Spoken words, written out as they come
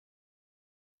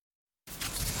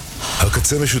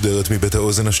הקצה משודרת מבית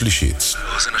האוזן השלישית.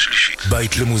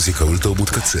 בית למוזיקה ולתרבות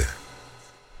קצה.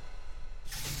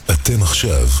 אתם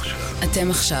עכשיו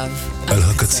על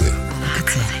הקצה.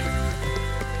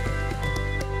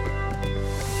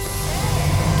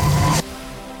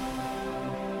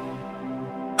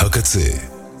 הקצה,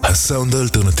 הסאונד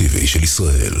האלטרנטיבי של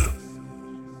ישראל.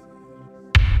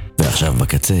 ועכשיו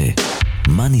בקצה,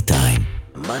 מאני טיים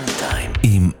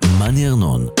עם מאני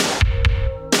ארנון.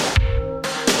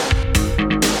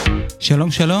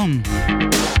 שלום שלום,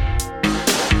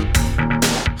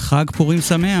 חג פורים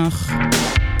שמח.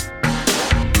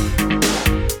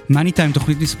 מאני טיים,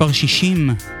 תוכנית מספר 60.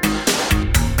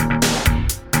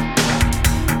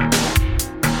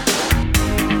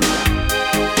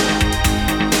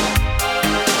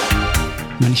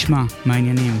 מה נשמע? מה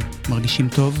העניינים? מרגישים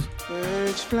טוב?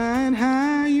 Birds flying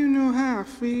high, you know how I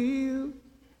feel.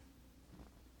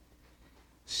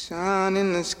 Sun in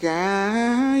the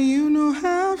sky, you know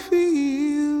how I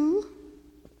feel.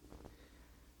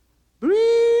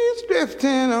 Breeze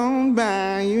drifting on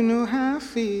by, you know how I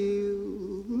feel.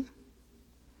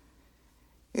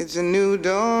 It's a new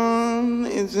dawn,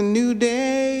 it's a new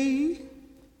day.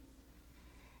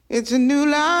 It's a new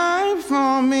life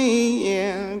for me,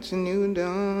 yeah. It's a new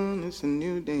dawn, it's a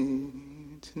new day.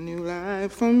 It's a new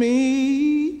life for me.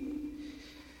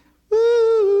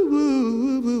 Ooh,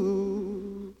 ooh, ooh.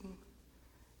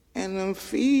 And I'm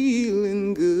feeling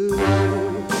good.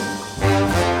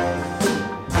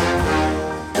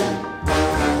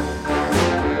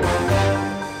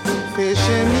 Fish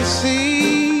in the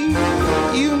sea,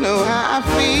 you know how I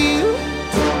feel.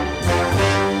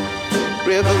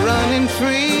 River running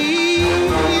free,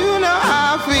 you know how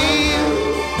I feel.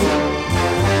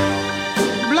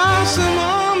 Blossom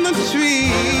on the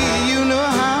tree, you know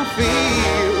how I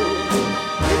feel.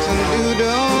 It's a new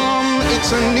dawn,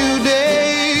 it's a new day,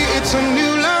 it's a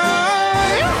new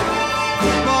life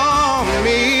for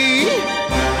me,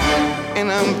 and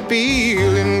I'm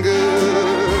feeling good.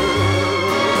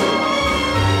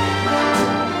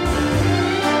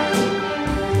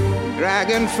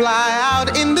 Dragonfly out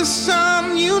in the sun,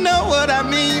 you know what I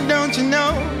mean, don't you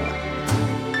know?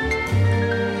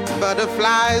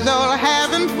 Butterflies all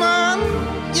having fun,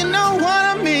 you know what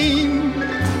I mean.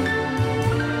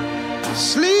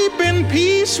 Sleep in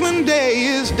peace when day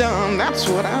is done, that's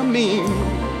what I mean.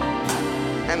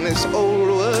 And this old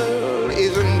world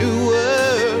is a new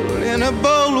world and a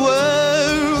bold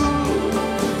world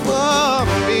for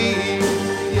me.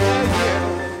 Yeah, yeah.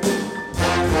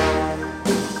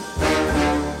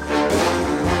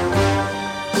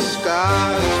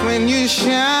 Stars, when you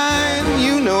shine,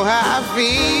 you know how I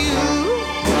feel.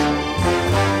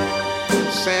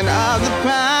 Scent of the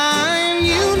pine,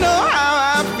 you know how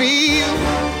I feel.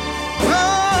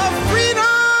 Oh,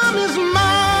 freedom is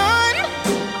mine,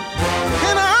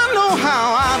 and I know how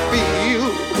I feel.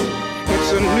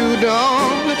 It's a new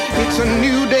dawn, it's a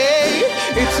new day,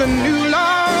 it's a new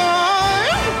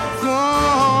life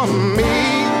for me.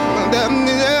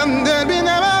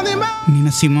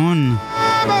 נינה סימון,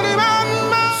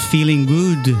 Feeling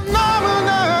Good.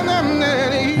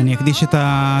 אני אקדיש את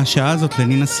השעה הזאת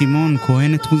לנינה סימון,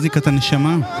 כהנת מוזיקת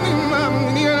הנשמה,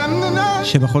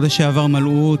 שבחודש שעבר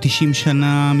מלאו 90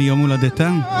 שנה מיום הולדתה,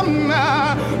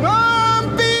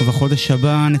 ובחודש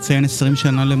הבא נציין 20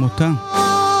 שנה למותה.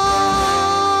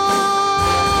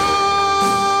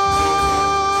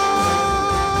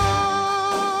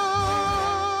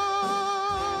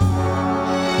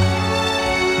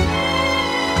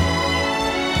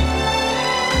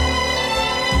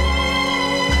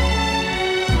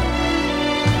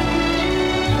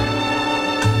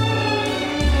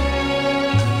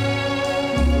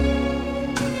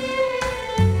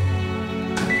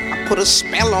 Put a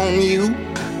spell on you.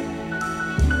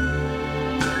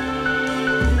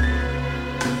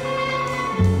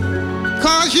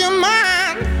 Cause you're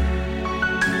mine.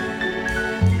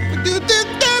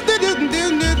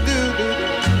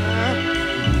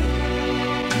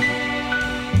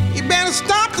 You better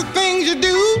stop the things you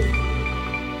do.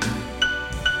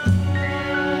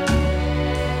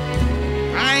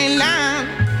 I ain't lying.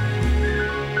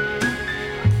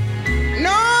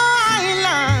 No, I ain't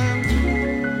lying.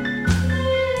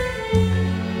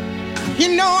 You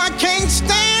know I can't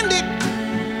stand it.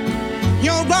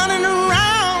 You're running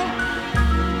around.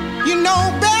 You know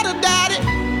better, Daddy.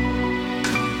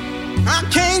 I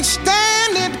can't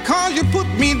stand it 'cause you put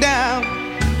me down.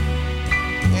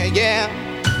 Yeah, yeah.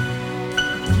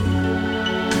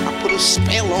 I put a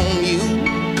spell on you.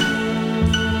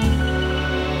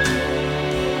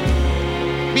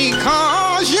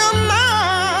 Because you're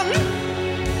mine.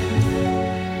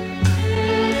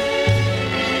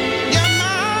 You're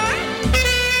mine.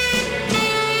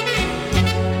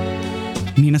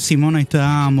 נינה סימון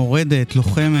הייתה מורדת,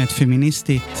 לוחמת,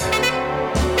 פמיניסטית.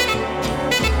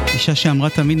 אישה שאמרה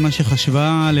תמיד מה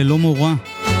שחשבה ללא מורא.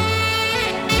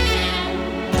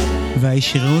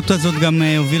 והישירות הזאת גם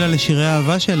הובילה לשירי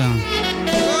האהבה שלה.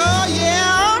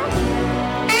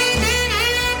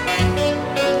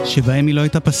 שבהם היא לא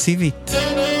הייתה פסיבית.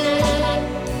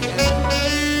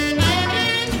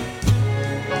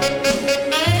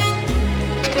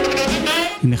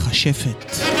 היא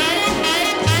מחשפת.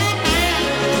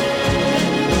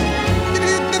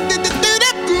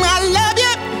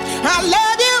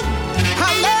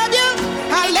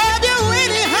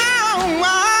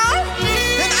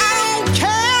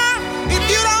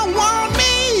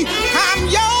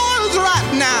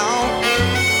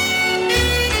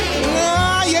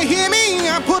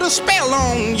 Spell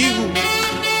on you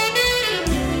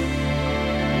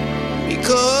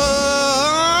because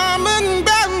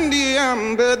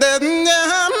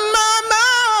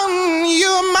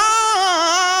you're mine.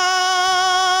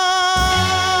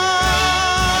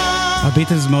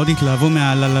 הביטלס מאוד התלהבו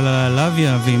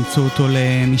מהלללללביה ואימצו אותו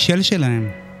למישל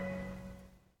שלהם.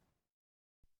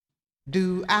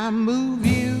 Do I move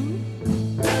you?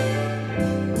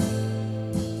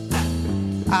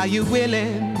 Are you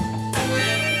willing?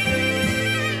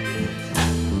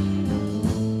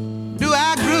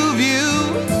 I groove you?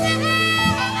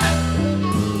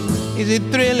 Is it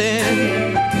thrilling?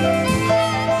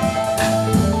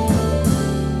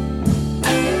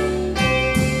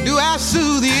 Do I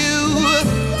soothe you?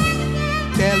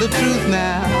 Tell the truth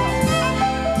now.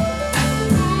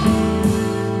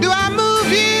 Do I move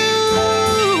you?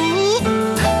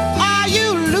 Are you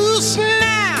loose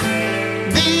now?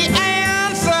 The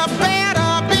answer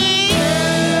better be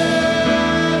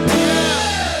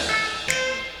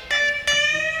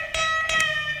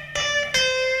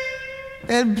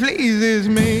that pleases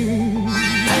me.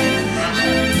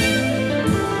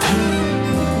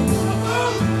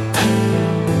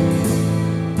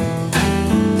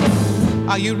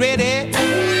 Are you ready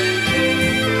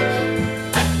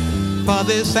for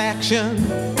this action?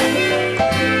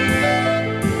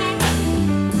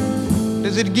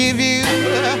 Does it give you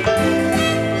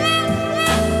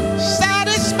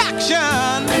satisfaction?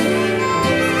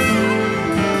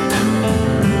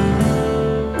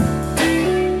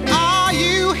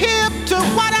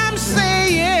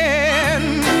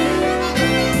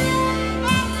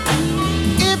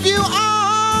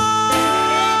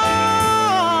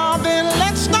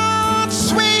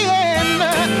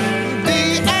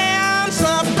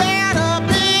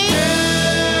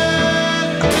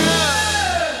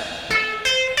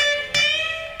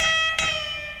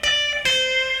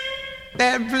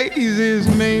 That pleases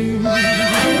me.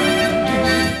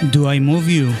 Do I move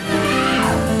you?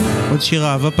 עוד שיר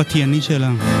אהבה פתייני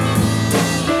שלה.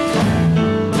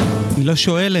 היא לא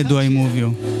שואלת do I move you.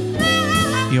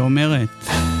 היא אומרת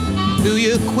Do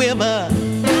you quiver?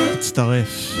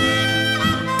 תצטרף.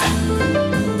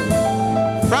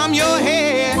 From your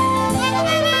head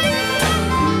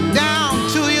down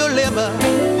to your liver.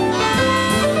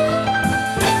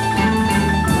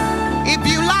 If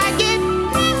you like it,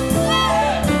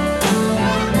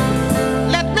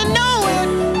 let me know it.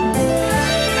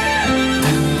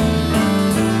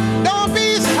 Don't be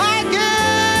psychic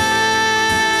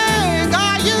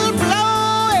or you'll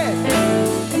blow it.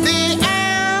 The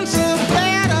answer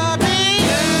better be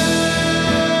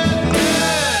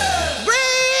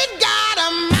great God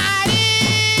Almighty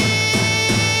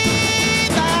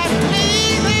that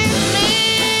pleases me.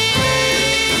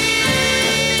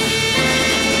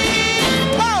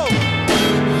 Whoa!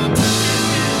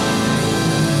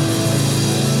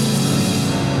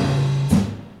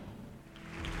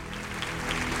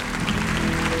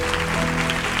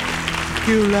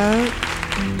 You love,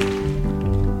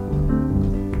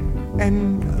 and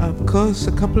of course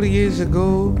a couple of years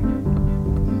ago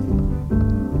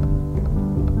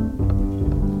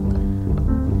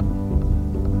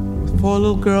four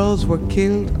little girls were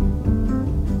killed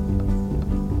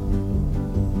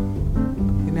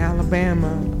in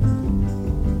Alabama,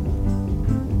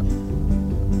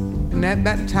 and at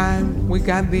that time we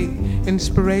got the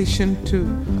inspiration to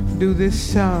do this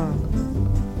song.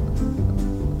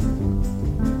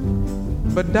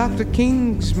 But Dr.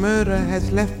 King's murder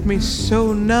has left me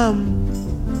so numb.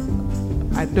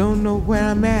 I don't know where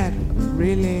I'm at,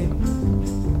 really.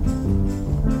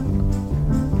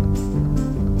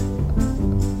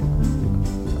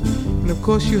 And of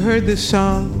course you heard this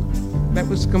song that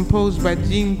was composed by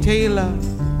Gene Taylor,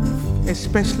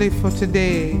 especially for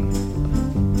today.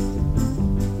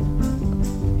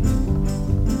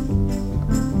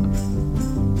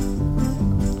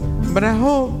 But I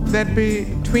hope that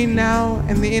between now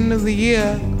and the end of the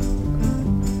year,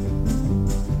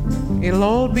 it'll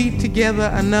all be together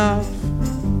enough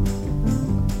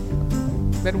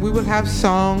that we will have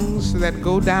songs that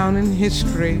go down in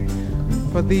history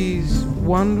for these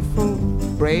wonderful,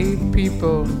 brave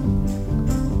people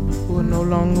who are no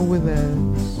longer with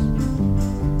us.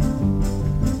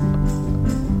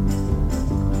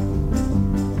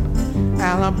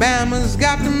 Alabama's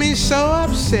got me so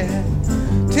upset.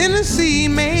 Tennessee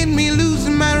made me lose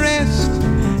my rest.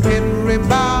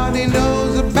 Everybody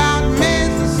knows about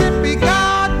Mississippi,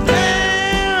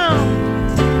 goddamn.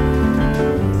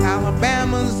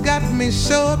 Alabama's got me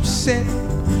so upset.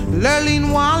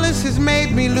 Lurleen Wallace has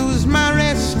made me lose my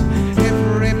rest.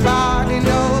 Everybody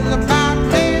knows about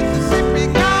Mississippi,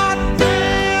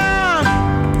 goddamn.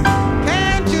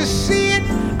 Can't you see it?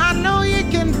 I know you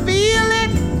can feel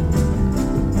it.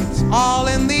 It's all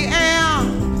in the air.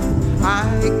 I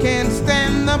can't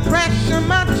stand the pressure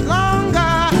much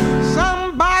longer.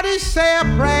 Somebody say a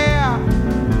prayer.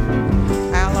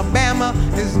 Alabama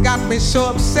has got me so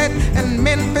upset, and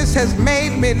Memphis has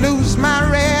made me lose my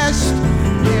rest.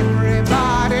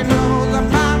 Everybody knows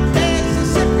about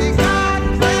Mississippi,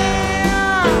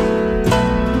 goddamn.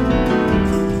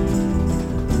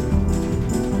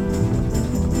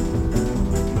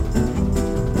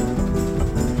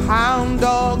 Hound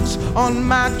dogs on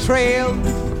my trail,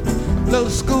 little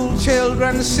school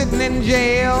children sitting in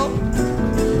jail.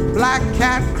 Black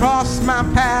cat crossed my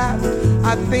path.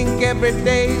 I think every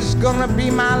day's gonna be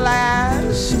my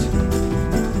last.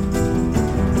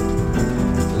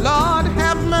 Lord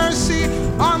have mercy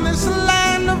on this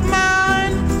land of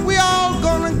mine. We all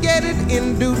gonna get it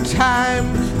in due time.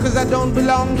 'Cause I don't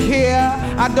belong here,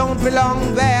 I don't belong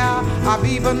there. I've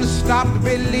even stopped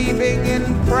believing in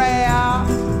prayer.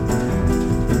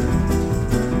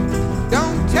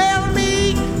 Don't tell me,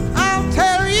 I'll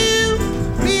tell you.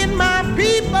 Me and my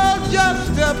people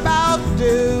just about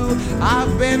do.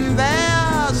 I've been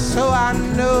there, so I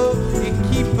know. You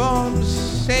keep on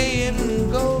saying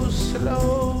go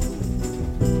slow.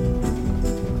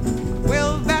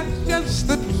 Well, that's just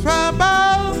the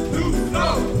trouble.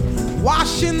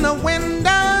 Washing the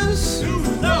windows,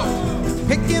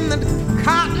 picking the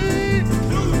cotton,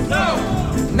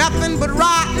 nothing but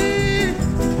rotten.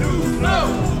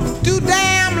 Too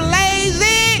damn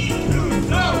lazy,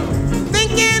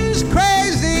 thinking's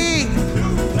crazy.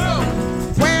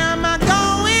 Where am I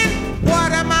going?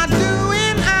 What am I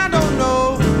doing? I don't know.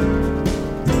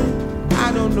 I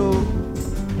don't know.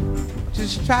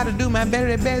 Just try to do my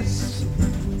very best.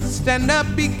 Stand up,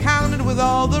 be counted with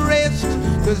all the rest.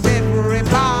 'Cause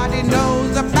everybody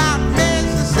knows about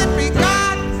Mississippi,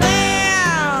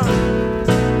 goddamn.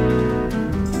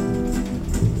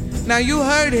 Now you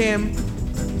heard him.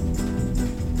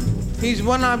 He's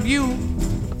one of you.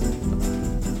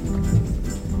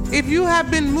 If you have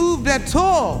been moved at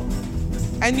all,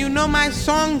 and you know my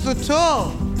songs at all,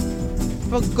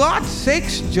 for God's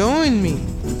sakes, join me.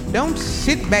 Don't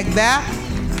sit back there.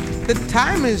 The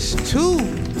time is too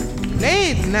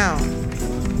late now.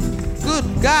 Good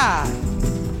God.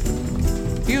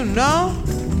 You know,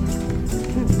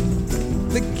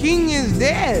 the king is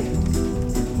dead.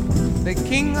 The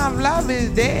king of love is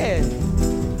dead.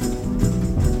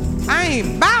 I ain't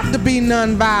about to be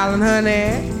nonviolent, honey.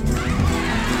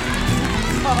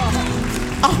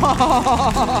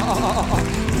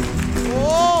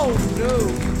 Oh, no.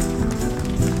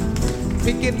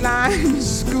 Picket lines,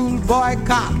 school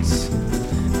boycotts.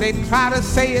 They try to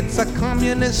say it's a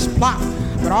communist plot,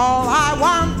 but all I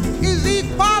want is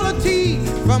equality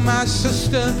for my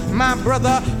sister, my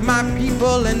brother, my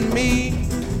people, and me.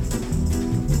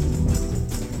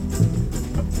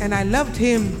 And I loved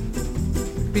him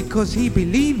because he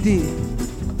believed it.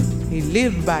 He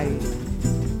lived by it.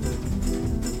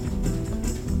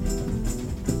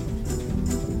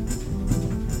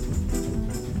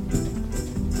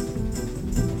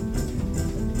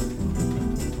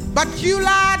 But you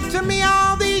lied to me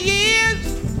all these years.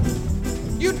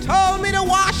 You told me to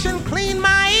wash and clean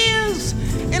my ears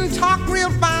and talk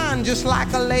real fine, just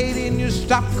like a lady, and you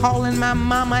stopped calling my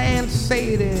mama Aunt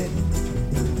Sadie.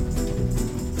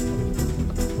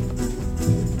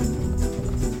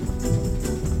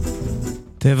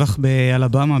 טבח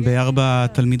באלבמה בארבע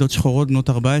תלמידות שחורות בנות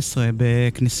 14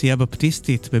 בכנסייה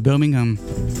בפטיסטית בברמינגהאם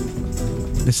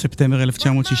בספטמבר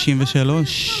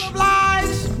 1963,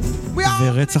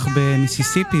 ורצח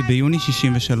במיסיסיפי ביוני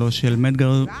 63 של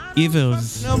מדגר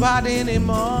איברס,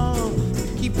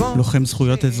 לוחם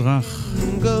זכויות אזרח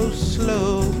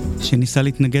שניסה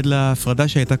להתנגד להפרדה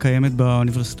שהייתה קיימת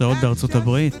באוניברסיטאות בארצות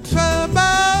הברית,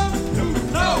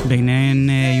 ביניהן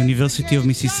University of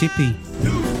Mississippi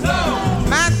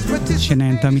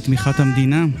שנהנתה מתמיכת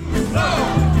המדינה.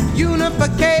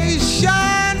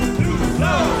 Unification.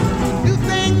 Do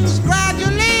things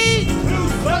gradually.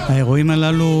 האירועים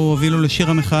הללו הובילו לשיר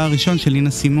המחאה הראשון של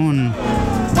לינה סימון,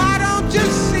 Why don't you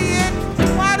see it?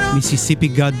 Why don't מיסיסיפי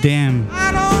גאד דאם, I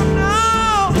don't know?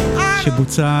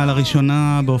 שבוצע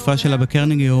לראשונה בהופעה שלה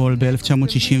בקרנגי הול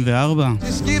ב-1964.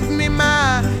 Just give me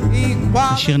my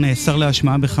equality. השיר נאסר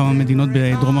להשמעה בכמה מדינות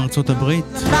בדרום ארצות הברית.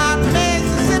 About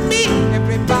Mississippi,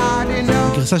 everybody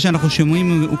knows. הגרסה שאנחנו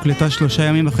שומעים הוקלטה 3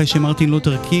 ימים אחרי שמרטין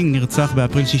לותר קינג נרצח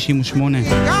באפריל 68.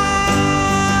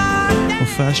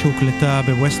 הופעה שהוקלטה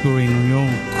בווסטבורי, ניו יורק.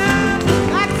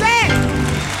 That's it.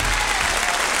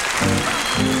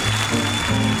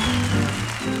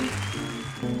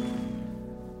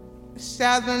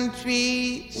 Southern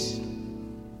trees,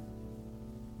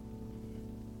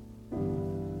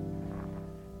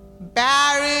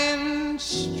 barren,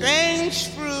 strange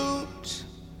fruit,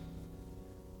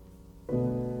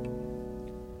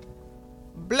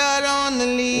 blood on the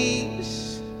leaves,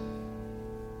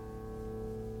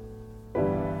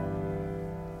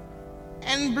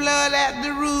 and blood at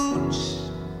the roots.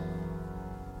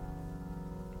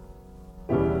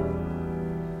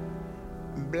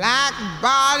 Black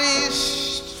bodies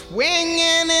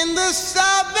swinging in the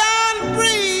southern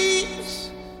breeze.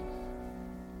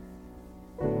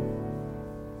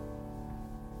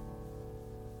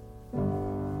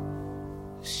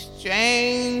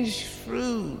 Strange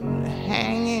fruit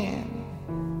hanging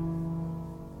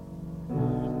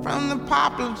from the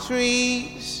poplar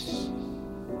trees.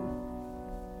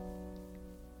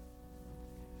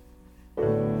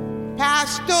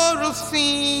 Pastoral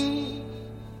scene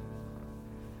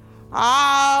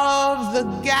of the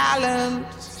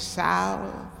gallant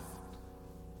South.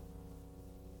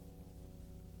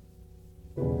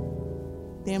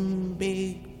 Them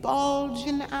big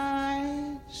bulging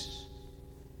eyes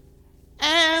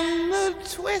and the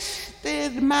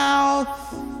twisted mouth.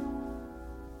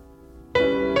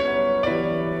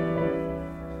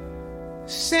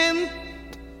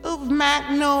 Scent of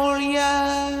magnolia,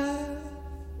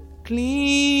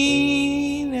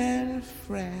 clean and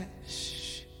fresh.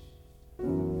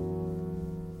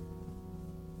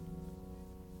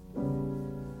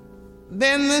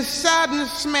 Then the sudden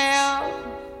smell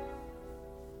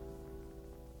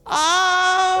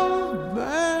of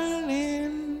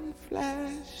burning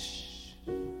flesh.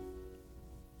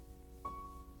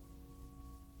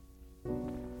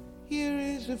 Here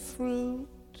is a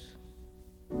fruit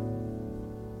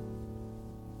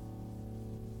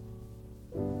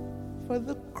for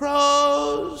the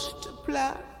crows to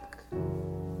pluck.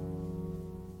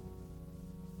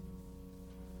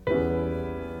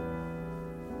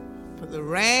 The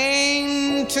rain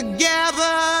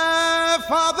together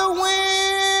for the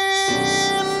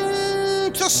wind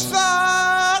to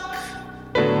suck,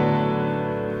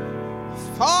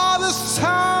 for the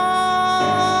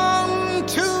sun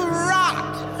to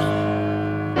rot,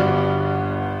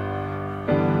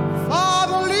 for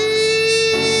the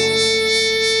leaves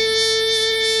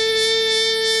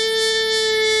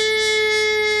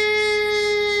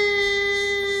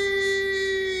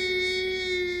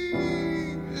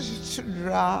to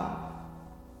drop.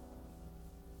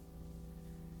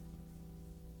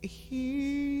 Here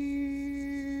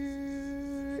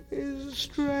is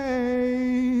strange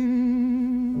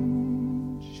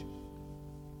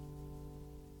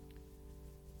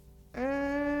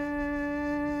and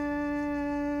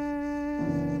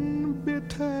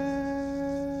bitter.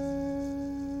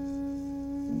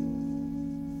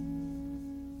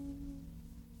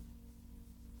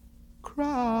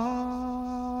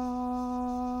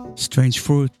 Strange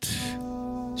Fruit,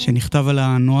 שנכתב על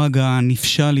הנוהג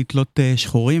הנפשע לתלות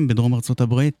שחורים בדרום ארצות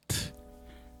הברית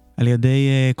על ידי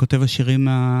כותב השירים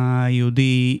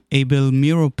היהודי אייבל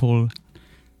מירופול,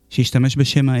 שהשתמש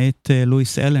בשם העט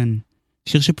לואיס אלן.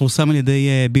 שיר שפורסם על ידי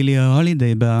בילי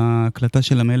הולידיי בהקלטה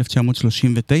שלה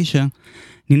מ-1939.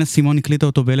 נינה סימון הקליטה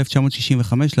אותו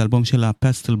ב-1965 לאלבום שלה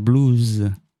פסטל בלוז.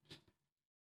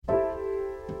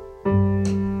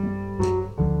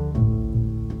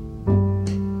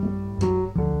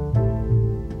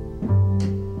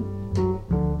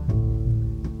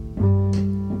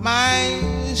 My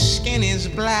skin is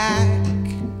black.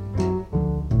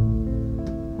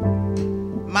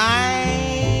 My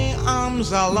arms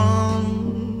are long.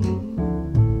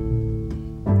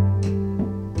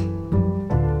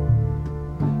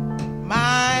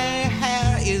 My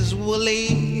hair is woolly.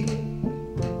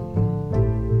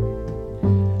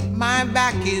 My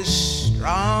back is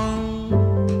strong.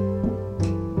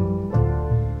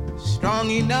 Strong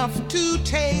enough to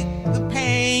take the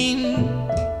pain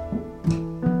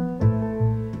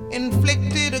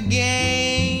inflicted again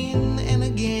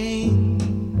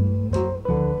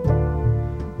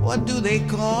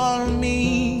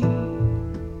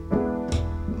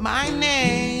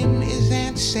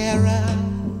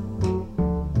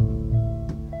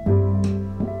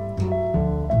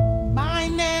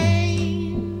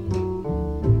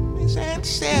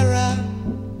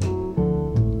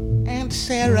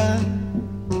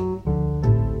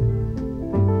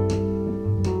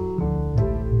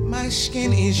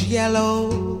skin is yellow,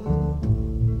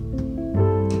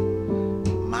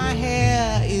 my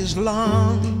hair is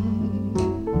long,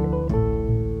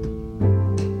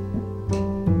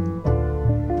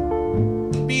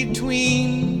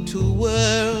 between two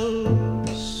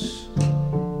worlds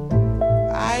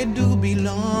I do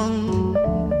belong.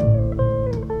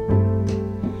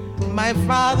 My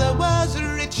father was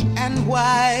rich and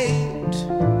white.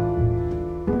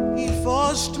 He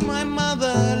forced my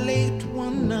mother late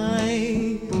one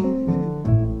night.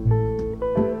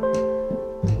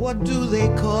 What do they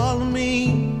call me?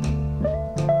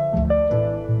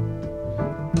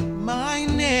 My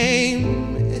name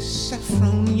is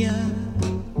Saffronia.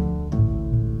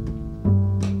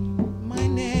 My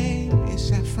name is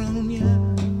Saffronia.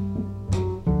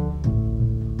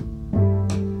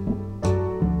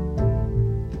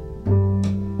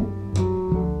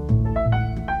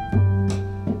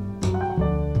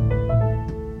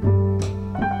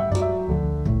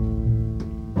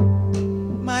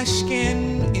 My skin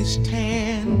is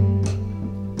tan,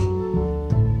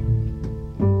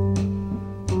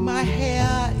 my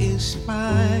hair is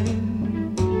fine,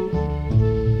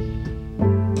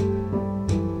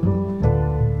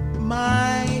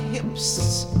 my hips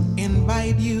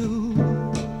invite you,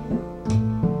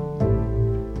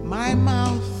 my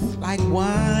mouth like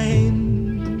wine.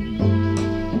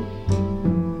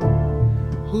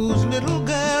 Whose little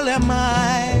girl am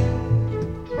I?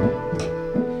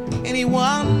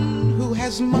 Anyone who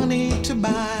has money to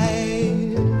buy.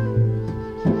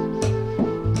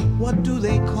 What do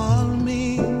they call me?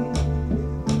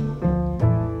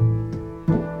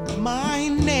 My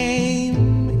name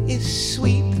is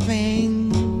Sweet Thing.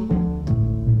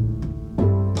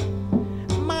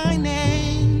 My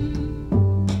name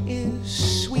is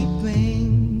Sweet Thing.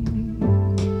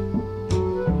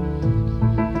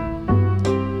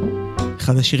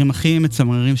 אחד השירים הכי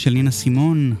מצמררים של נינה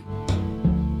סימון,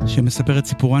 שמספר את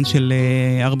סיפורן של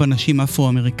 4 נשים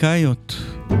אפרו-אמריקאיות.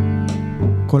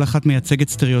 כל אחת מייצגת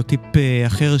סטריאוטיפ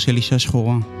אחר של אישה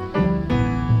שחורה.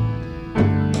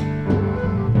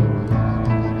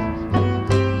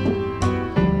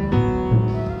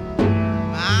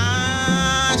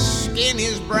 My skin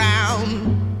is brown,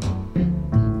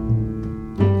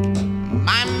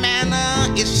 my manner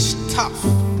is tough,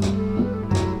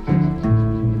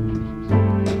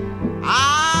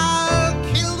 I'll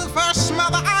kill the first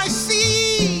mother I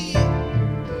see.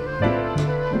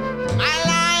 My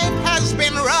life has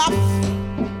been rough,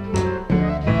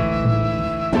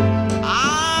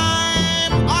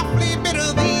 I'm awfully bitter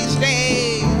these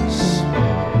days,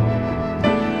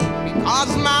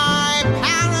 because my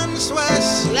parents were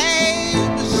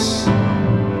slaves.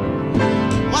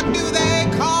 What do they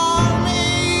call me?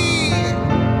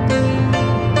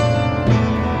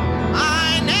 My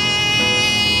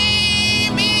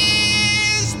name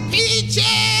is Peaches.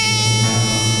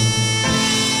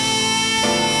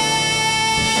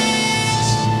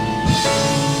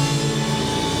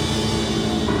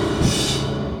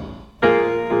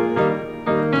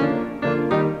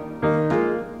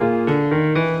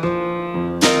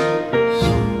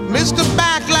 Mr.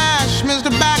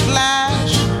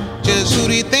 Backlash, just who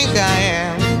do you think I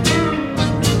am?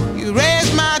 You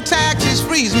raise my taxes,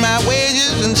 freeze my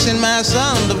wages, and send my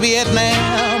son to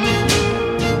Vietnam.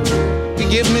 You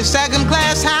give me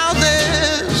second-class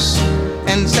houses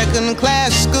and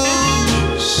second-class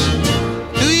schools.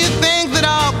 Do you think that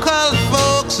all colored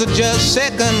folks are just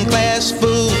second-class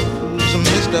fools,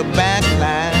 Mr.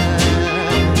 Backlash?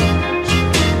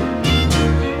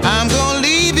 I'm gonna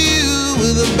leave you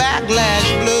with a backlash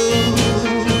blues.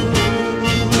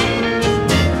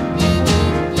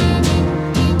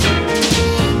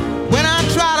 When I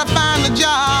try to find a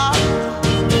job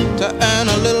to earn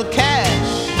a little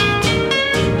cash,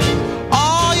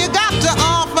 all you got to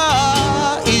offer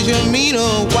is your mean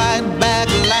old white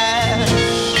backlash.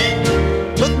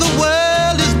 But the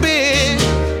world is big,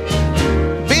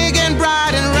 big and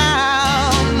bright and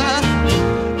round,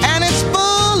 and it's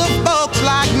full of folks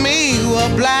like me who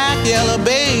are black, yellow,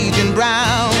 beige, and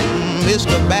brown,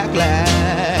 Mr. Backlash.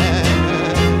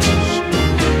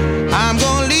 I'm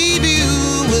gonna leave you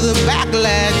with a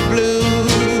backlash blues.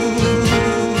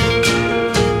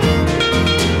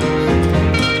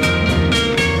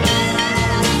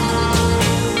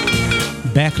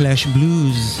 Backlash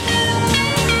Blues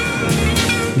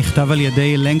נכתב על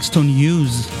ידי לנגסטון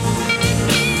יוז,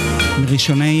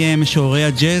 מראשוני משוררי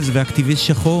הג'אז ואקטיביסט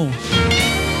שחור.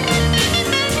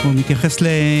 הוא מתייחס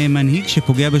למנהיג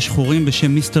שפוגע בשחורים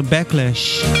בשם מיסטר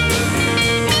בקלאש,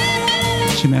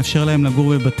 שמאפשר להם לגור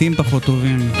בבתים פחות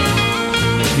טובים,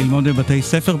 ללמוד בבתי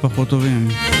ספר פחות טובים,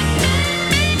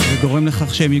 וגורם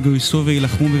לכך שהם יגויסו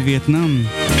וילחמו בווייטנאם.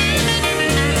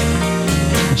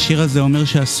 השיר הזה אומר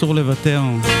שאסור לוותר,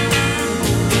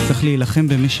 צריך להילחם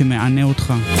במי שמענה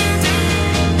אותך.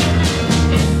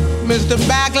 Mr.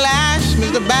 Backlash,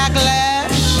 Mr.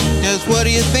 Backlash, just what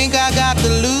do you think I got to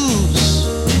lose?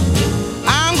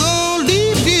 I'm gonna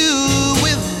leave you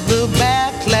with the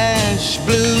backlash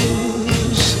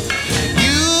blues.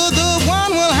 You're the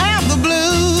one will have the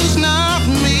blues, not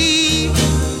me.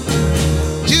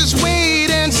 Just wait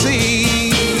and see.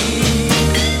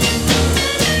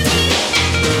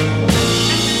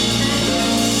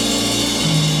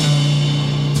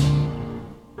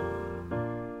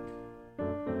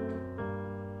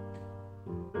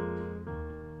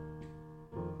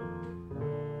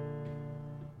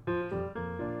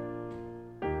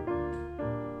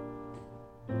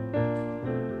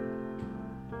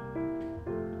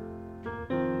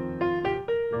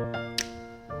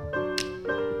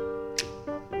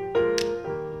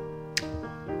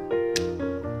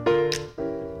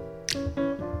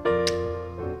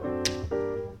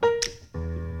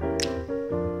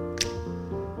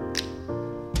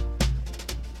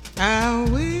 I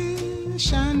wish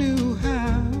I knew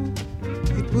how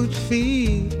it would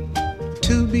feel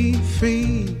to be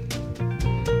free.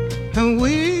 I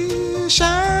wish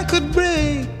I could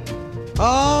break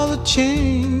all the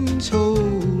chains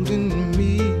holding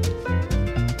me.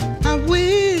 I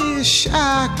wish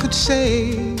I could say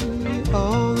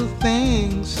all the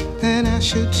things that I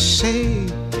should say.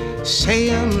 Say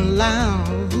them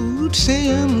loud, say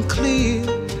them clear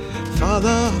for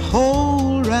the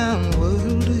whole round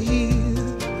world to hear.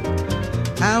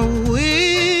 I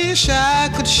wish I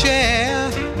could share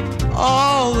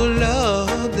all the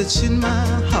love that's in my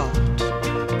heart.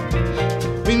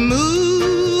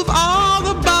 Remove all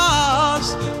the bars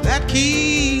that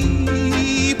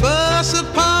keep us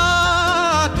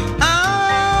apart.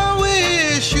 I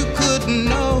wish you could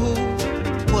know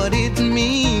what it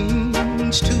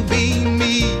means to be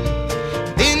me.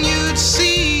 Then you'd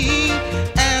see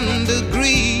and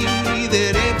agree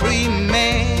that every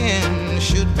man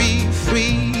should be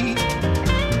free.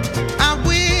 I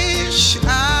wish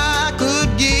I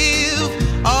could give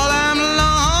all I'm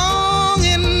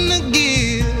longing to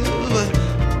give.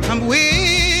 I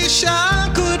wish I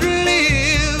could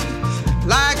live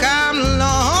like I'm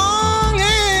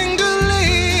longing to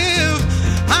live.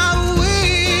 I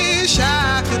wish I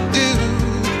could do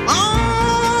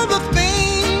all the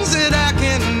things that I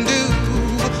can do,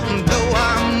 though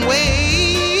I'm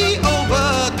way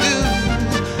overdue.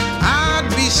 I'd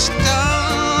be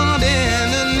starting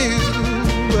anew.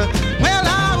 Well,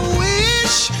 I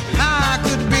wish I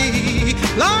could be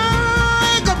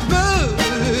like a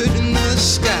bird in the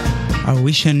sky. I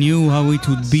wish I knew how it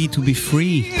would be to be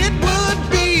free. It would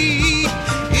be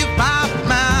if by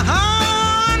my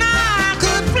heart I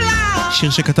could fly שיר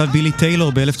שכתב בילי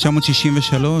טיילור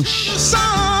ב-1963.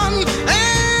 sun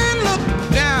and look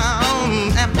down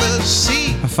at the sea.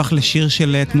 הפך לשיר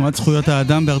של תנועת זכויות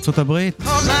האדם בארצות הברית. 'Cause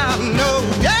I know,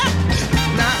 yeah,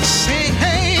 not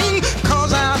saying,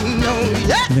 'cause I know,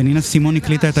 yeah, ונינה סימון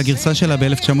הקליטה את הגרסה שלה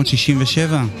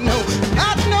ב-1967 no,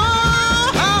 I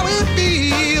know how it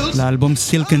feels. לאלבום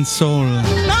סילק אנד סול.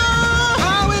 Know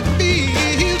how it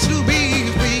feels to be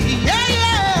free. Yeah,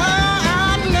 yeah,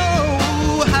 I know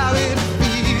how it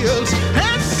feels.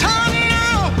 Yes, I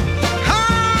know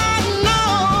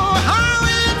how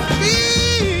it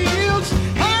feels.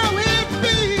 How it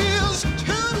feels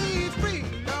to be free.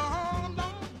 No, no,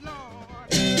 no.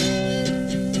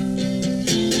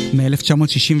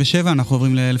 מ-1967 אנחנו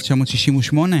עוברים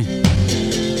ל-1968.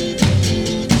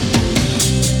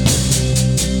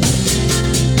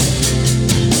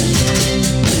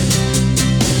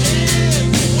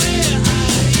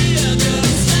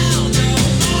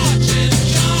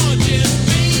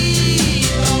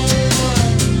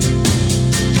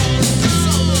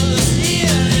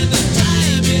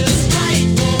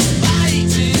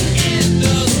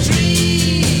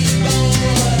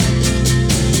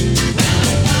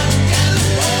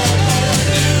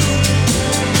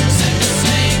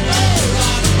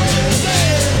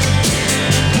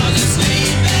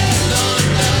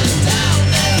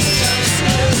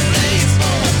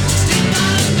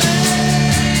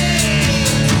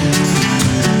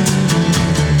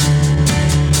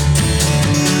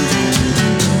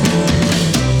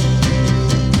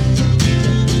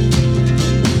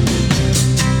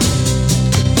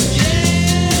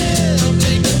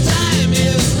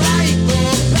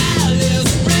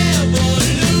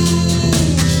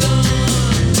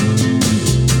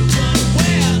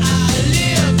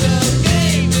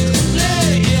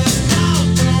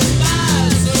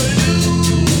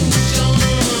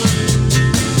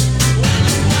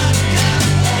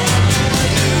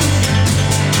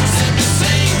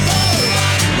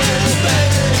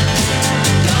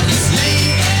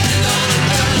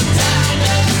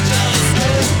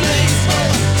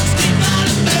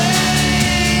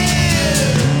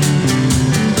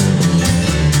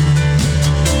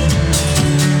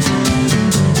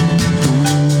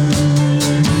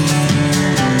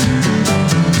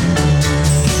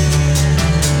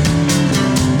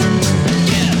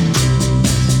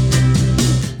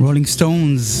 Rolling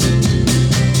Stones,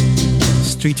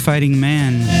 Street Fighting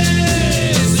Man.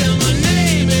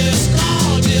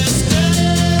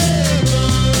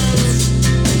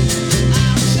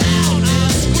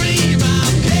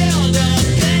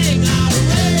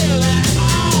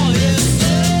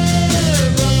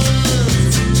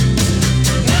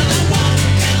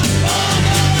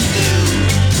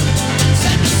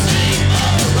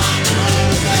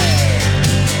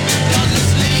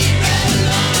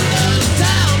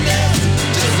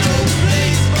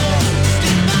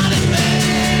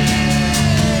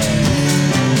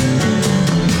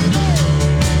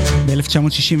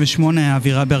 ב-1968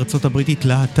 האווירה בארצות הברית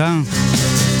התלהטה.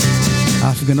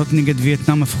 ההפגנות נגד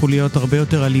וייטנאם הפכו להיות הרבה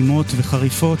יותר אלימות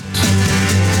וחריפות.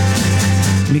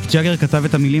 מיק ג'אגר כתב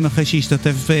את המילים אחרי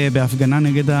שהשתתף בהפגנה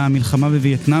נגד המלחמה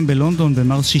בווייטנאם בלונדון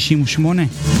במרס 68.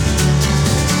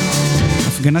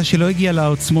 הפגנה שלא הגיעה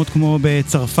לעוצמות כמו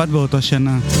בצרפת באותה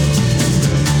שנה.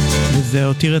 וזה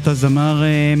הותיר את הזמר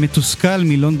מתוסכל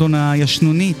מלונדון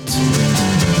הישנונית.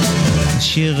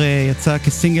 השיר יצא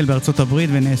כסינגל בארצות הברית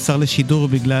ונאסר לשידור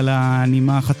בגלל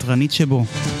הנימה החתרנית שבו.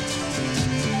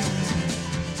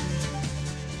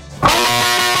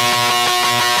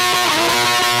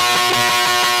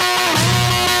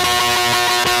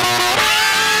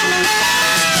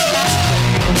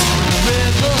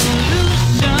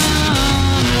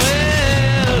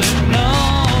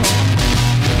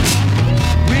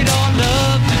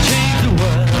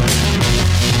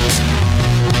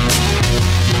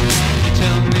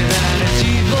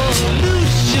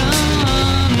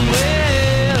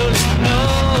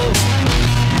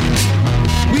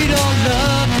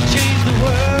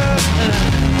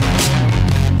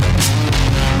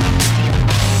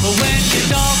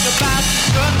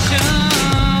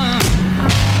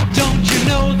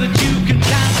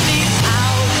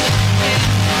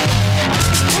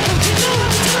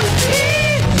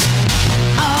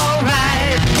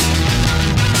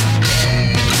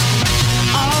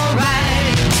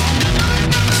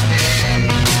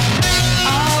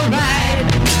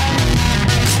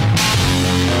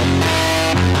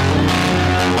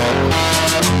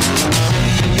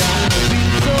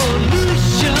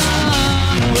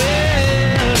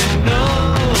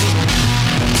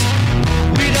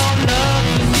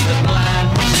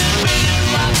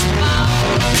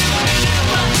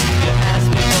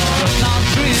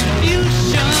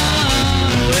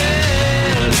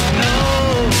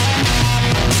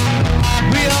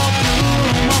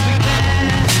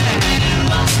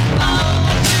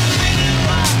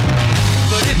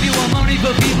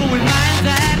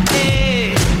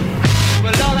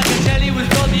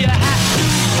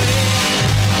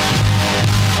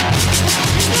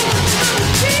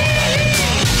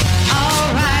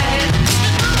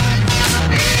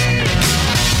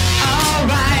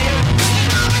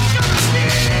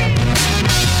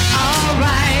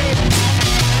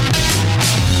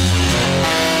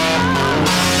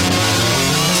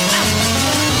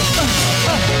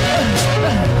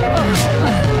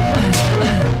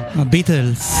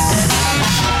 הביטלס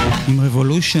עם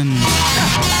רבולושן.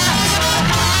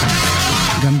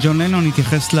 גם ג'ון לנון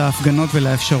התייחס להפגנות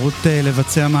ולאפשרות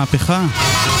לבצע מהפכה.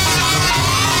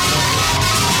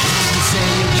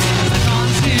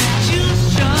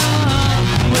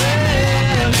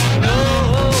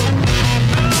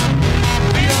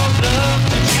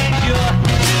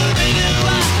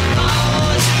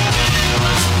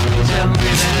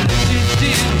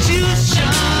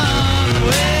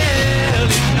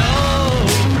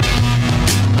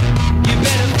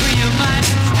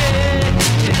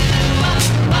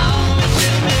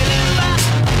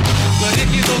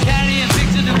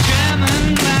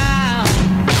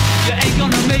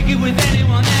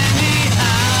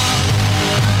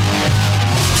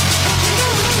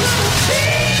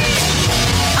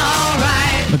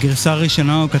 בגרסה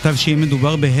הראשונה הוא כתב שאם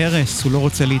מדובר בהרס הוא לא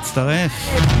רוצה להצטרף.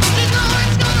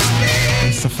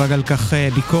 הוא ספג על כך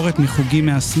ביקורת מחוגים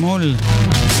מהשמאל.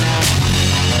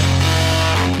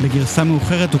 בגרסה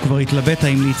מאוחרת הוא כבר התלבט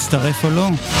האם להצטרף או לא.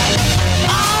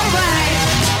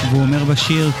 והוא אומר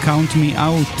בשיר Count me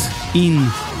out,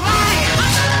 in.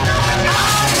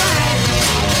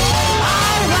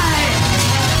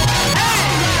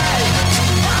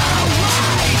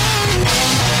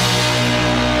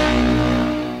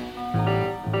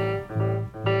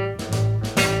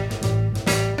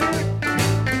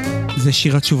 זה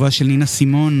שיר התשובה של נינה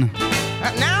סימון.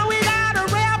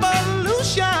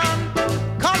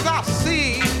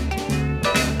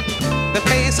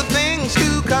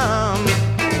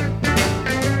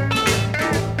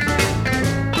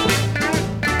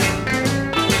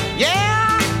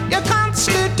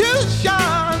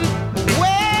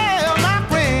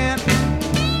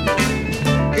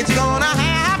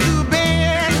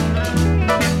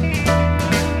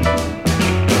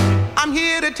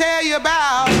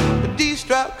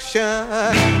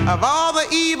 of all the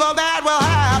evil that will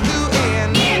have to end.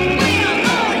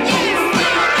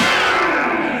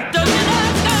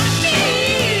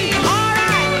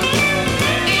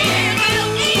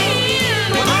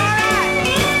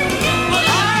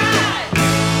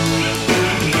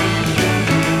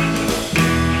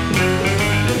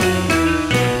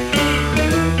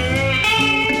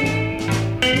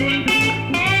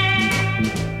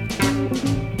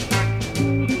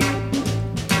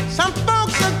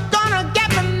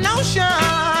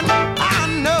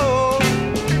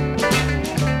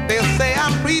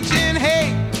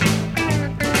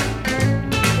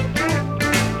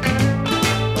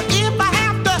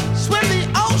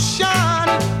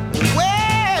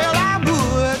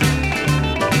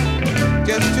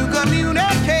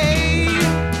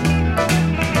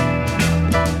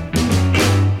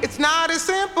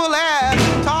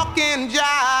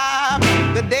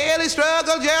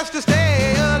 Just to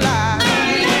stay alive.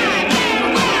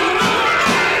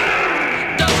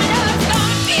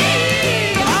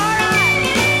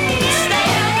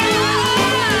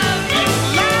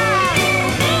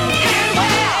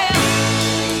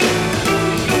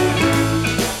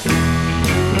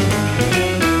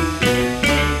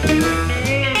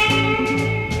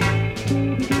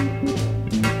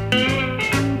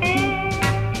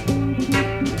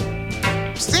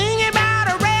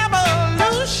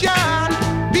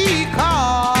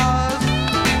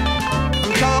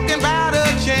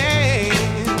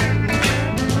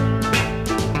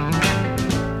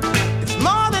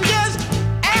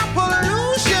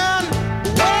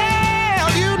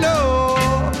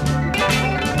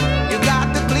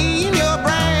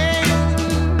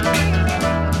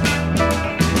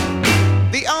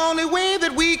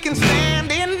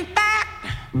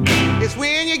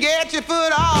 When you get your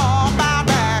foot off my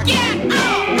back. Get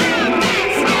off my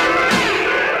back.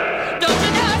 Don't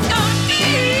you just don't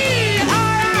feel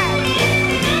alright.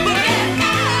 Get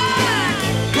back.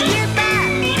 Get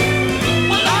back.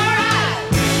 Well, alright.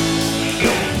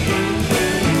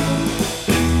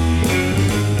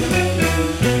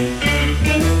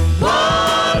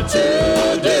 What to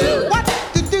do? What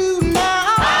to do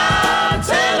now? I'm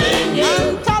telling you.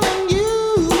 I'm telling you.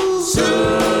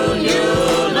 Soon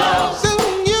you'll know.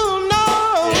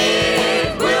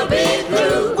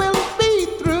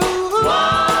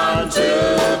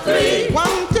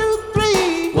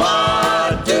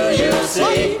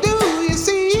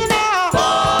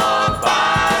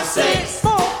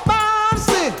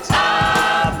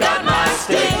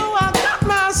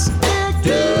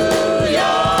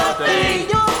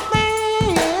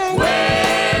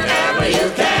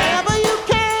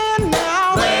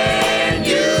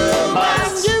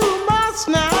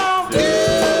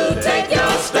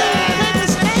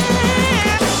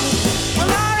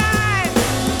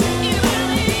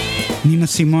 נינה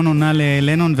סימון עונה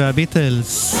ללנון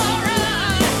והביטלס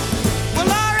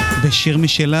בשיר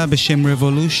משלה בשם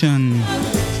Revolution,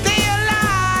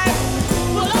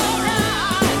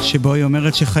 שבו היא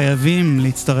אומרת שחייבים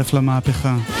להצטרף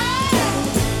למהפכה.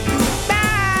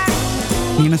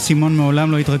 נינה סימון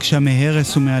מעולם לא התרגשה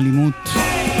מהרס ומאלימות.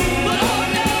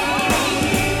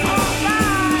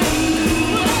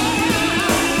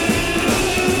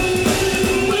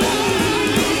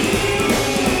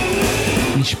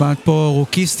 נשמעת פה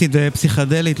רוקיסטית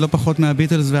ופסיכדלית לא פחות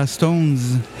מהביטלס והסטונס.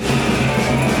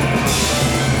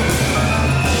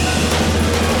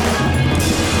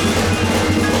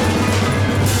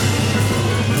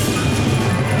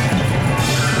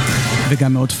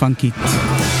 וגם מאוד פאנקית.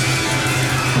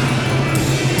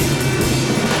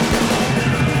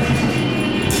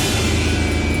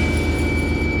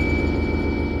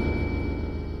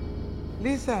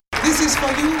 Lisa, this is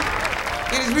for you.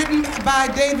 It is written by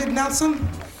David Nelson.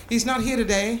 He's not here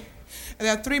today.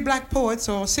 There are 3 black poets,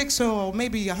 or 6 or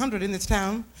maybe 100 in this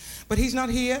town, but he's not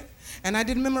here, and I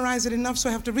didn't memorize it enough, so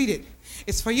I have to read it.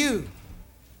 It's for you.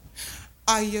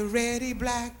 Are you ready,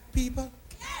 black people?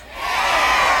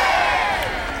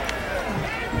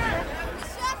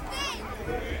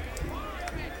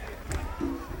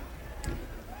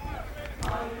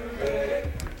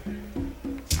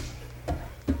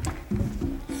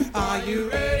 Are you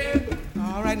ready?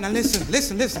 All right, now listen.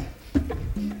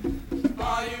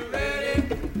 Are you ready?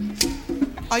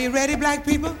 Are you ready, black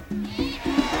people?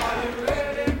 Are you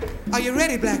ready? Are you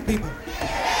ready, black people?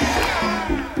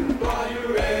 Are you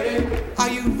ready?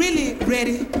 Are you really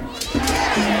ready?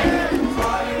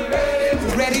 Are you ready?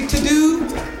 Ready to do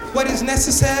what is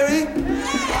necessary?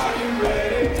 Are you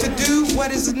ready? To do what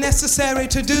is necessary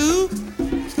to do?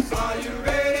 Are you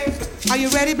ready? Are you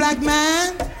ready, black man?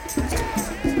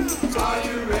 Are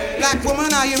you ready? Black woman,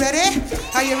 are you ready?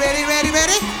 Are you ready? Are you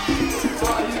ready?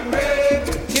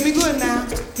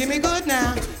 Give me good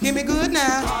now. Give me good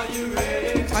now. Are you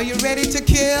ready? Are you ready to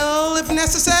kill if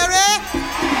necessary?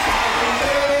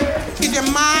 Is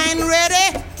your mind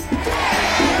ready?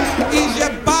 Is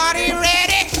your body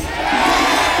ready?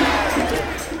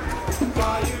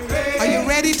 Are you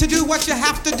ready to do what you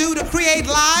have to do to create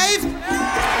life?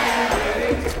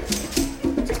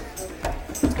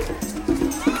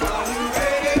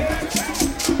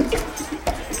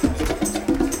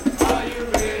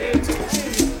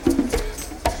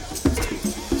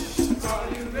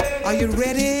 Are you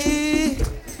ready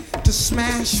to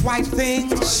smash white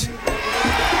things?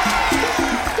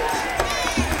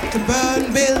 To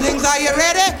burn buildings? Are you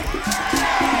ready?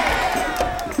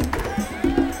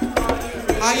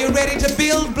 Are you ready to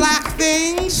build black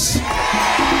things?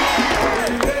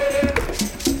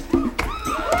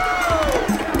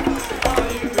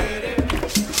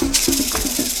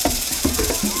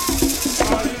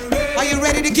 Are you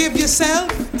ready to give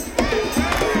yourself,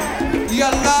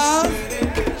 your love,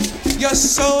 your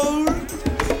soul,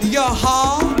 your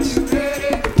heart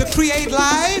to create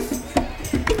life?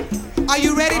 Are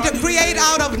you ready to create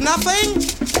out of nothing?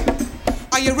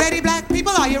 Are you ready, black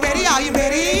people? Are you ready? Are you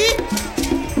ready?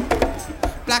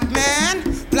 Black man,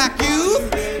 black youth,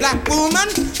 black woman,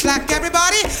 black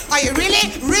everybody. Are you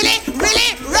really, really,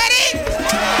 really ready?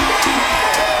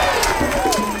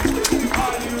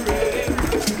 Are you ready?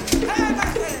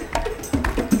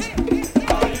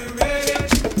 Are you ready?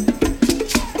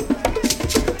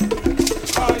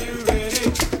 Are you ready?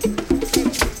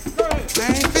 I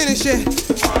ain't finished yet.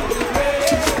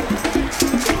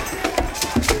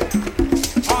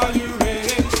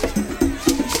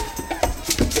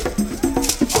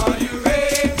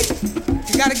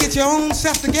 Get your own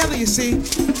self together, you see.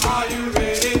 Are you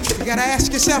ready? You gotta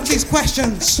ask yourself these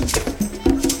questions.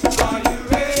 Are you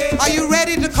ready? Are you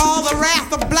ready to call the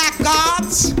wrath of black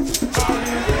gods?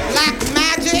 Black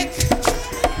magic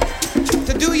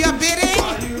to do your bidding?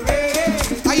 Are you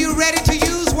ready? Are you ready to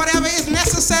use whatever is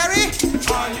necessary?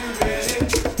 Are you ready?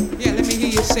 Yeah, let me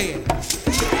hear you say it.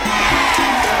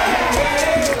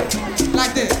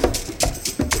 Like this.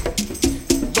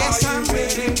 Yes, I'm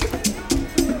ready.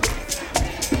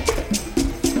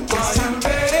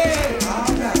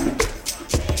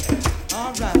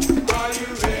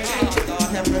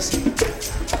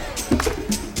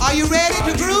 Are you ready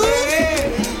to groove?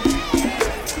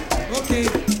 Okay.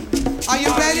 Are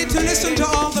you ready to listen to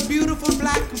all the beautiful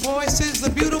black voices, the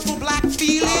beautiful black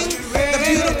feeling, the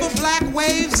beautiful black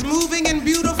waves moving in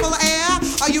beautiful air?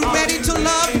 Are you ready to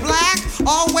love black,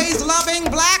 always loving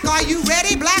black? Are you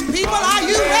ready, black people? Are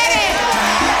you ready?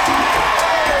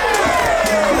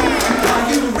 Are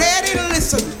you ready to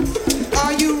listen?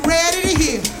 Are you ready to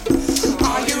hear?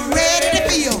 Are you ready to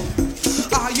feel?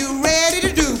 Are you ready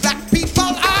to do? Black people,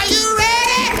 are you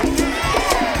ready?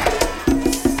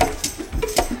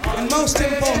 And most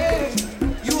important,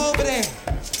 you over there.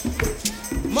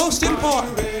 Most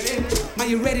important, are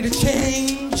you ready to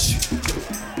change?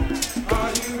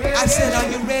 I said, are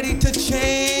you ready to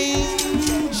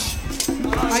change?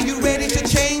 Are you ready to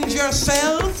change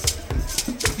yourself?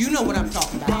 You know what I'm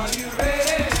talking about.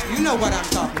 You know what I'm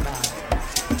talking about.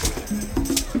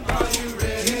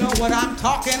 You know what I'm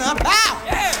talking about.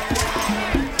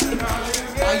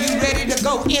 Are you ready to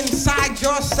go inside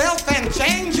yourself and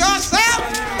change yourself?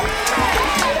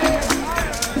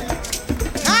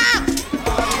 Huh?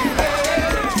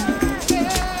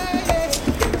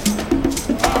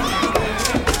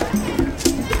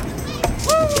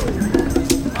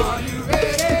 Are you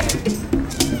ready?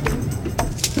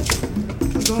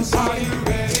 I'm gonna say, are you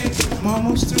ready? I'm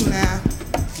almost through now.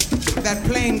 That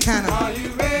plane kind of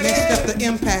messed up the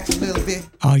impact a little bit.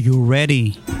 Are you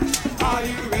ready?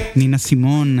 נינה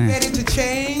סימון. Ready to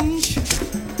change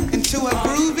into a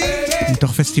groovy?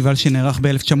 מתוך פסטיבל שנערך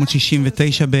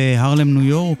ב-1969 בהרלם, ניו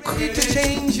יורק. Ready to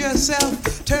change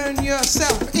yourself, turn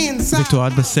yourself inside.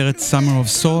 ותועד בסרט Summer of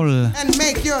Soul. And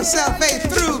make yourself a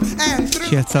through and through.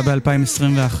 שיצא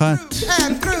ב-2021.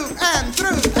 And through and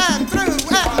through and through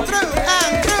and through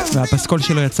and through. והפסקול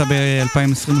שלו יצא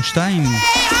ב-2022.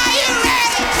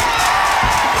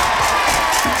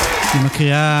 היא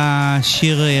מקריאה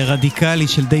שיר רדיקלי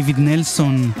של דיוויד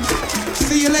נלסון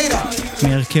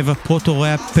מהרכב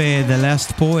הפרוטו-ראפ The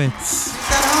Last Poets.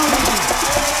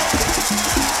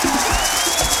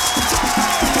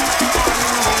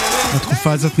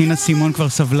 בתקופה הזאת נינה סימון כבר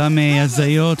סבלה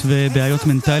מהזיות ובעיות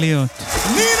מנטליות.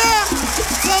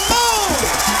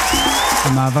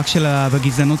 המאבק שלה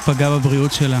בגזענות פגע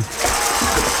בבריאות שלה.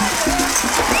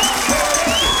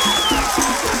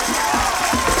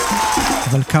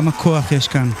 אבל כמה כוח יש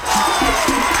כאן.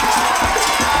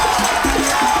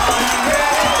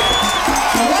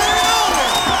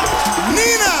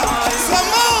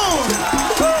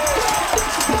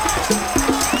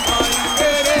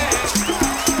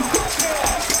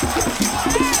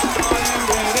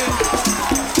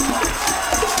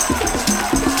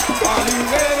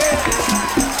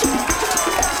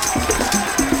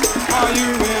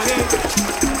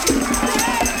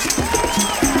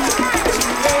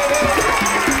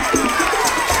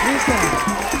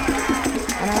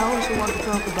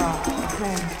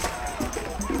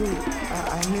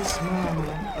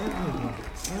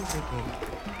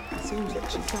 It seems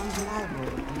that she comes liable.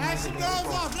 As she goes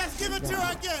off, let's give it to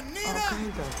her again. Nina! All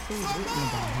kinds of things written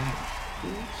about her.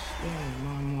 Each day,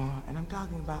 more and more. And I'm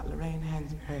talking about Lorraine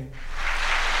Hansberry.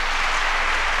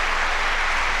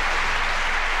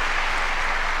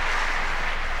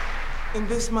 In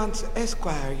this month's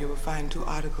Esquire, you will find 2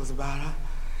 articles about her.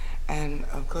 And,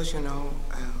 of course, you know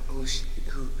who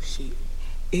she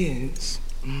is.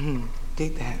 Mm-hmm.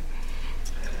 Dig that.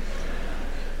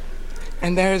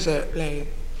 And there's a play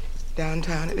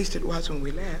downtown, at least it was when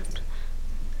we left,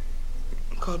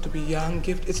 called To Be Young,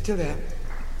 Gifted. It's still there.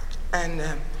 And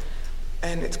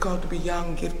it's called To Be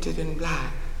Young, Gifted, and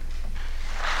Black.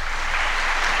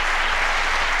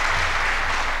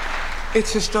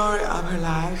 It's the story of her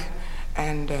life,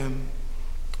 and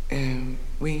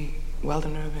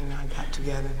Weldon Irvin and I got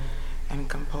together and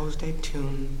composed a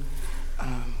tune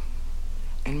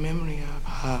in memory of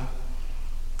her.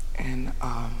 And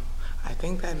I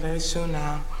think that very soon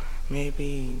now,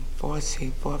 maybe 4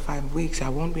 or 5 weeks, I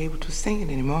won't be able to sing it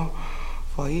anymore.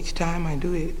 For each time I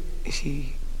do it,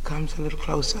 she comes a little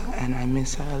closer and I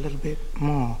miss her a little bit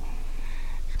more.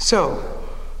 So,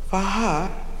 for her,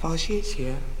 for she is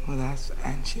here with us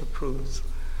and she approves,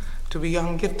 To Be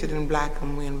Young, Gifted, and Black,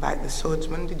 and we invite the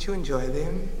Swordsmen. Did you enjoy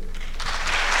them?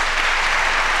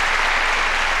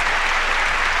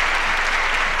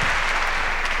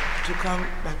 To come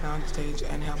back on stage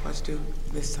and help us do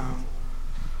this song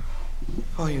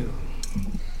for you.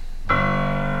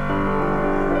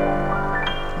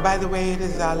 By the way, it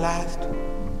is our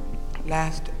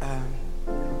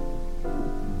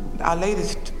our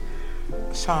latest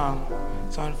song.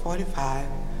 It's on 45,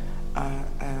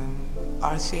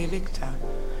 R.C. Victor.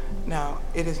 Now,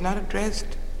 it is not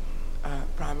addressed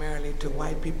primarily to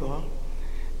white people,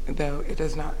 though it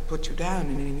does not put you down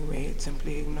in any way. It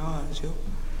simply ignores you.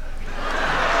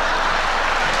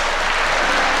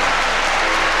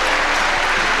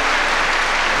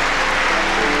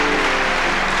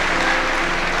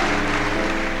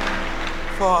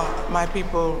 For my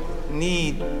people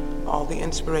need all the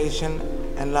inspiration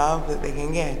and love that they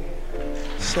can get.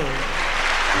 So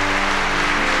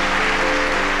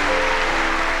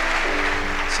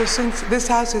since this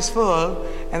house is full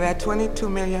and there are 22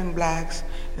 million blacks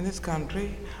in this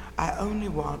country, I only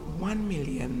want 1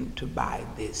 million to buy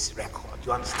this record.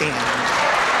 You understand?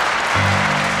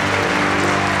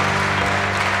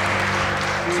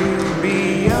 To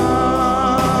be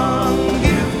young,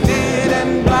 gifted,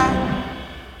 and black.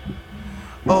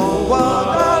 Oh,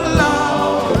 what a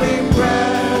lovely,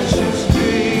 precious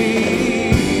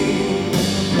dream.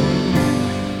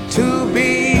 To be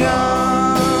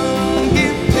young,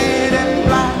 gifted, and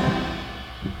black.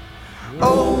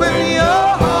 Open your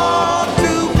heart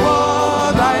to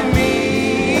what I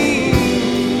mean.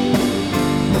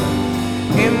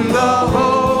 In the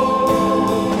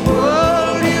whole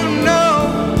world, you know,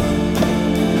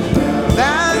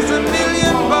 there's a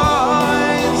million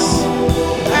boys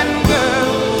and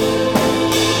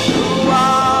girls who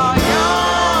are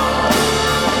young,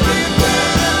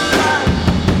 gifted, and black.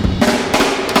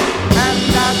 And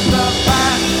that's the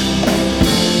fact.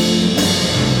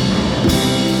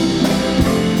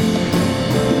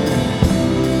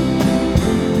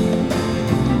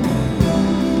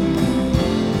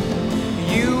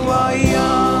 You are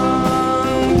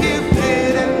young,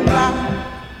 gifted, and black.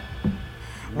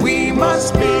 We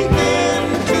must begin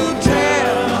to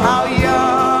tell how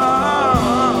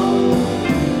young.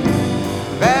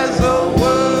 There's a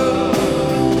world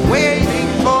waiting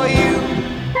for you.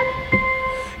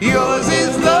 Yours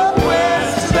is the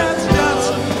quest that's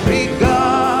just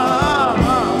begun.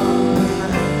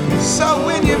 So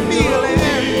when you're feeling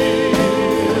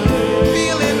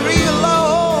real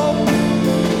low,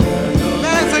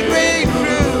 there's a great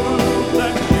truth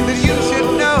that you should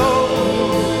know.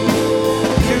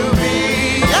 To be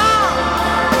young,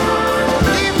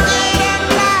 gifted, and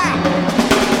black.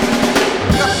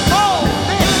 The whole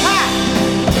thing hot.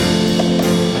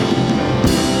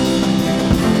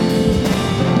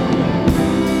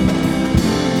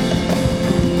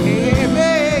 Hey,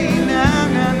 baby, now.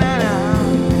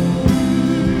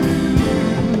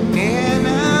 Yeah,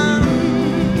 now.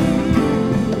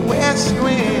 West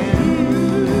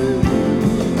wind,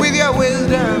 with your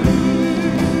wisdom,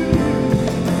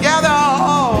 gather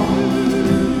all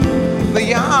the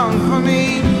young for me.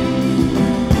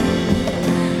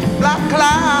 Black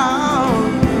cloud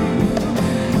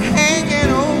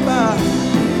hanging over,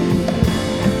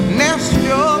 nest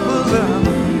your bosom,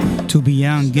 To Be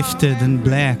Young, Gifted, and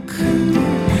Black.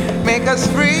 make us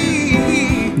free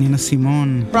נינה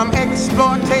סימון, from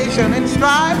exploitation and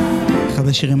strife. אחד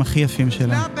השירים הכי יפים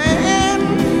שלה.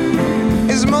 Nothing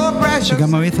is is more precious.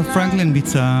 שגם אריתה פרנקלין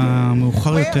ביצע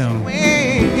מאוחר יותר.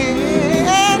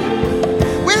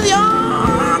 With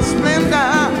your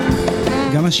splendor.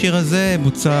 גם השיר הזה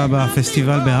בוצע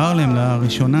בפסטיבל בהרלם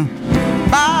לראשונה.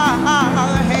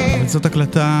 אבל זאת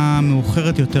הקלטה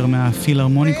מאוחרת יותר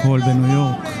מהפילהרמוניק הול בניו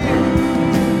יורק.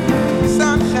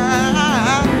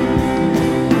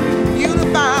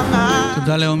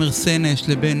 תודה לעומר סנש,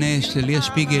 לבן אש, לליה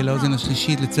שפיגל, לאוזן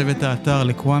השלישית, לצוות האתר,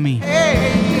 לקוואמי.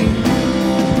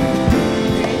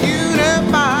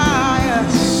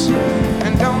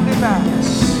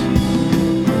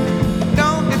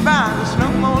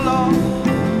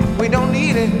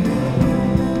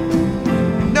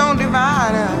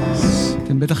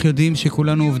 אתם בטח יודעים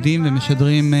שכולנו עובדים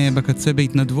ומשדרים בקצה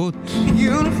בהתנדבות.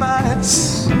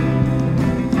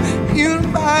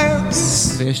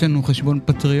 ויש לנו חשבון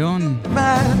פטריון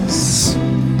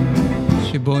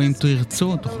שבו אם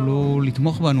תרצו תוכלו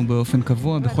לתמוך בנו באופן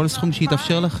קבוע בכל סכום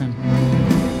שיתאפשר לכם.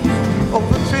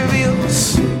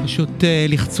 פשוט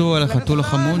לחצו על החתול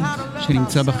החמוד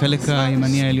שנמצא בחלק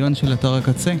הימני העליון של אתר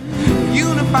הקצה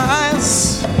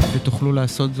ותוכלו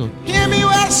לעשות זאת.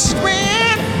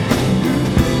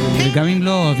 וגם אם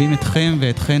לא, אוהבים אתכם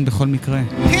ואתכן בכל מקרה.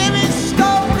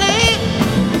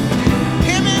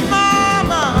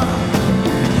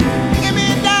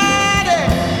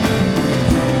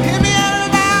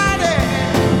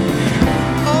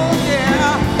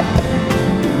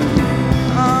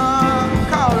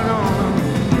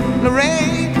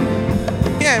 Lorraine,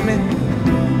 hear me.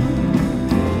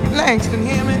 Langston,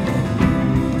 hear me.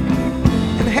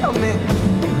 And help me.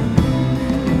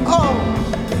 Oh.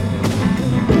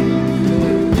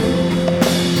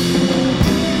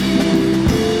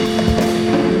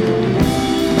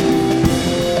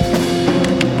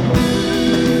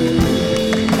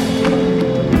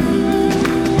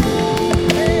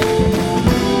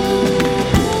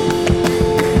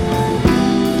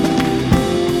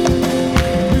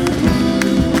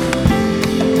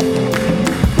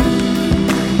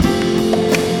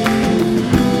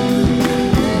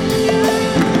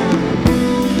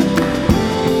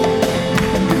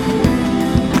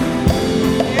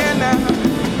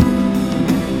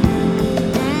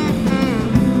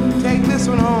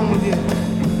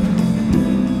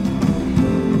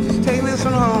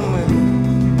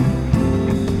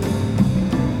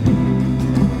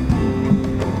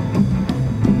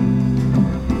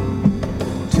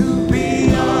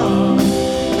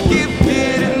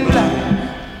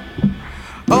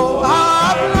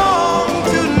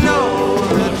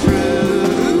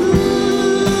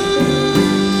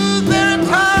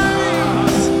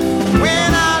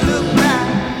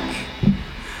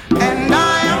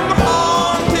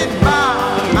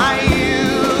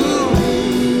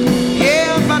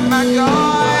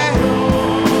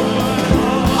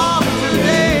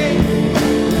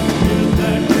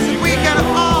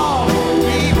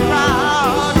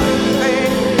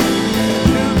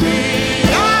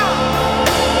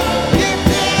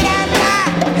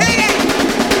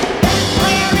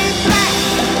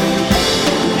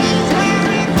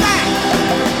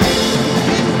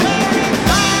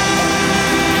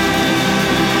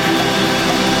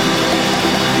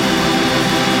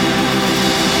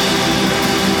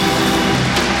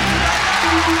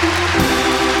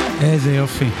 איזה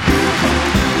יופי.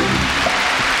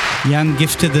 Young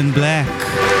Gifted and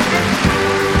Black.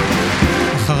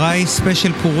 אחריי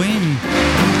ספיישל פורים.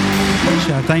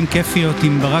 שעתיים כיפיות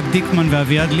עם ברק דיקמן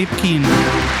ואביעד ליפקין.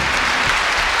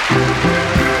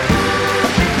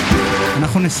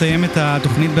 אנחנו נסיים את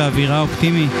התוכנית באווירה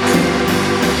אופטימית.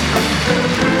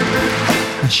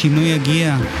 השינוי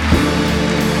יגיע.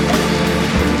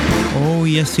 Oh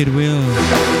yes it will.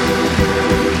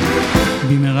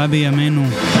 במהרה בימינו.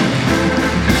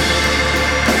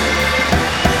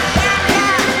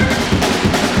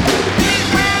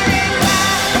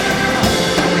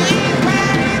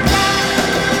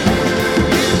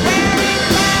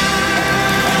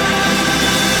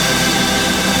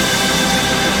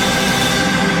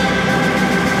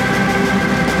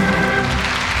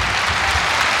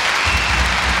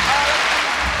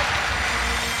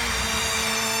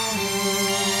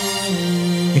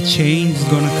 A change is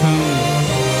gonna come.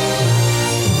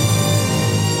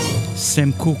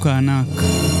 סם קוק הענק.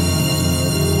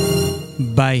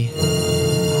 ביי.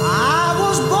 I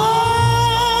was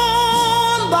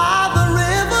born by the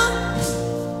river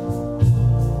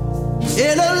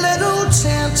in a little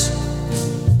tent.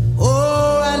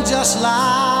 Oh, and just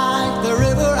like the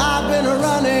river I've been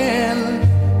running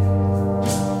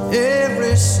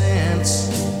ever since.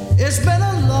 It's been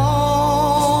a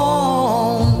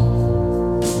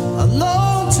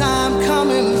long time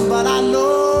coming, but I know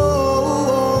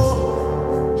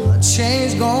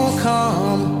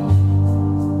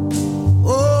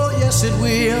yes it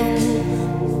will.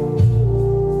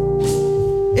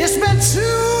 It's been too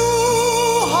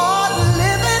hard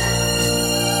living,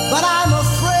 but I'm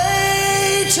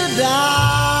afraid to die,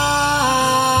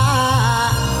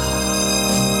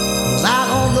 'cause I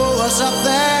don't know what's up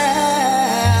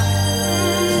there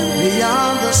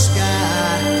beyond the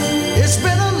sky. It's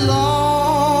been a long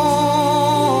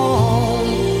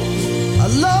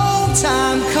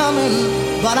time coming,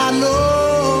 but I know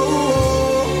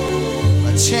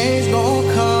a change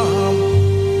gonna come.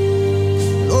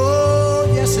 Oh,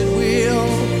 yes it will.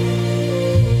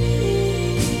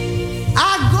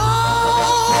 I go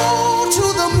to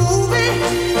the movie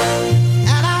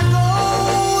and I go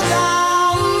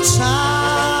downtown.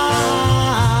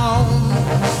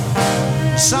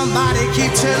 Somebody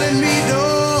keep telling me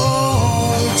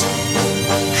don't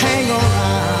hang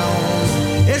around.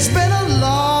 It's been a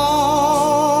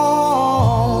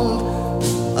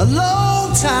long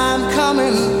time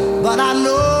coming, but I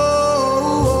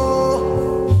know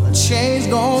a change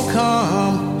gonna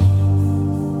come.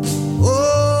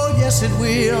 Oh, yes it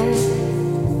will.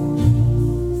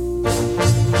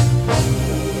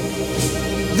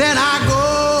 Then I go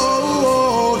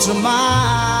to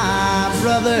my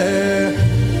brother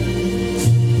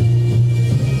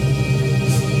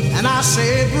and I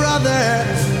say, brother,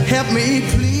 help me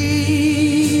please.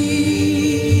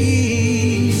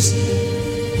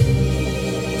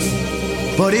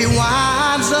 But he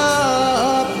winds up